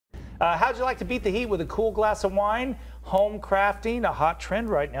How'd you like to beat the heat with a cool glass of wine? Home crafting, a hot trend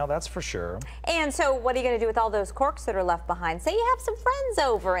right now, that's for sure. And so what are you going to do with all those corks that are left behind? Say you have some friends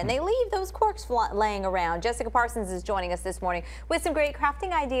over and they leave those corks laying around. Jessica Parsons is joining us this morning with some great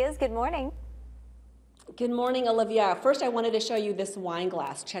crafting ideas. Good morning. Good morning, Olivia. First, I wanted to show you this wine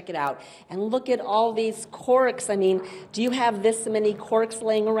glass. Check it out. And look at all these corks. I mean, do you have this many corks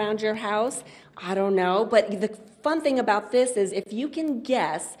laying around your house? I don't know. But the fun thing about this is if you can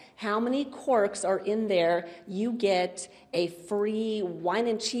guess how many corks are in there, you get a free wine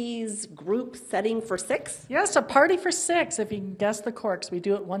and cheese group setting for 6. Yes, a party for 6 if you can guess the corks. We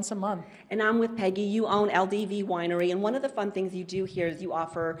do it once a month. And I'm with Peggy. You own LDV Winery, and one of the fun things you do here is you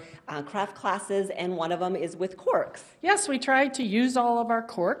offer craft classes, and one of them is with corks. Yes, we try to use all of our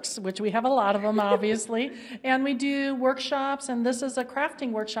corks, which we have a lot of them, obviously, and we do workshops, and this is a crafting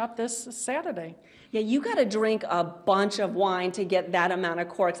workshop this Saturday. Yeah, you got to drink a bunch of wine to get that amount of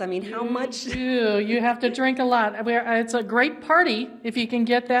corks. I mean, how much? You have to drink a lot. It's a great party if you can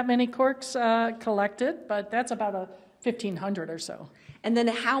get that many corks collected, but that's about 1,500 or so. And then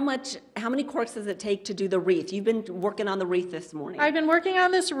how many corks does it take to do the wreath? You've been working on the wreath this morning. I've been working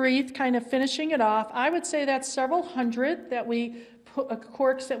on this wreath, kind of finishing it off. I would say that's several hundred that we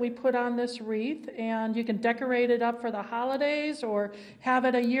corks that we put on this wreath, and you can decorate it up for the holidays or have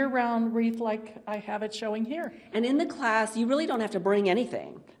it a year-round wreath like I have it showing here. And in the class, you really don't have to bring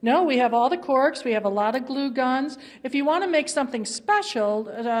anything. No, we have all the corks. We have a lot of glue guns. If you want to make something special,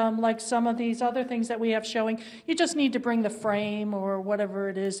 like some of these other things that we have showing, you just need to bring the frame or whatever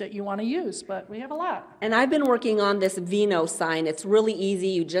it is that you want to use, but we have a lot. And I've been working on this Vino sign. It's really easy.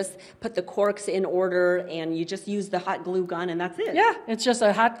 You just put the corks in order, and you just use the hot glue gun, and that's it. Yeah, it's just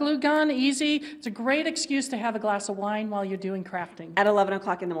a hot glue gun, easy. It's a great excuse to have a glass of wine while you're doing crafting. At 11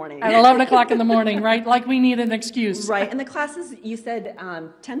 o'clock in the morning. At 11 o'clock in the morning, right? Like we need an excuse. Right, and the classes, you said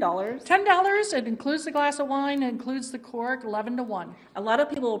 $10? $10. It includes the glass of wine, it includes the cork, 11 to 1. A lot of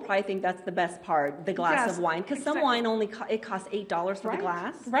people will probably think that's the best part, the glass of wine, because some wine only it costs $8 for the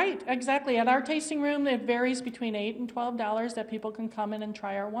glass. Right, exactly. At our tasting room, it varies between $8 and $12 that people can come in and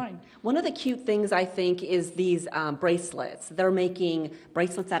try our wine. One of the cute things, I think, is these bracelets. They're making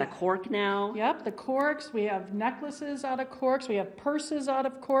bracelets out of cork now. Yep, the corks. We have necklaces out of corks. We have purses out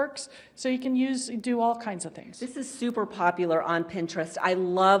of corks. So you can do all kinds of things. This is super popular on Pinterest. I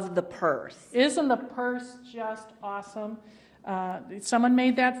love the purse. Isn't the purse just awesome? Someone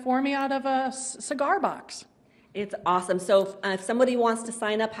made that for me out of a cigar box. It's awesome. So if somebody wants to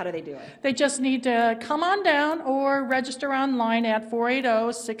sign up, how do they do it? They just need to come on down or register online at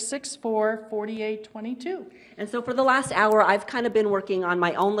 480-664-4822. And so for the last hour, I've kind of been working on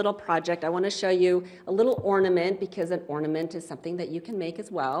my own little project. I want to show you a little ornament, because an ornament is something that you can make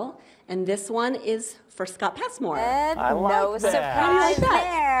as well. And this one is for Scott Passmore. I like no that. surprise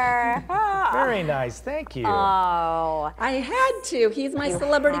there. Very nice, thank you. Oh, I had to. He's my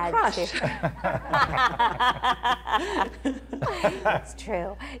celebrity crush. It's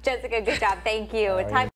true. Jessica, good job. Thank you. Time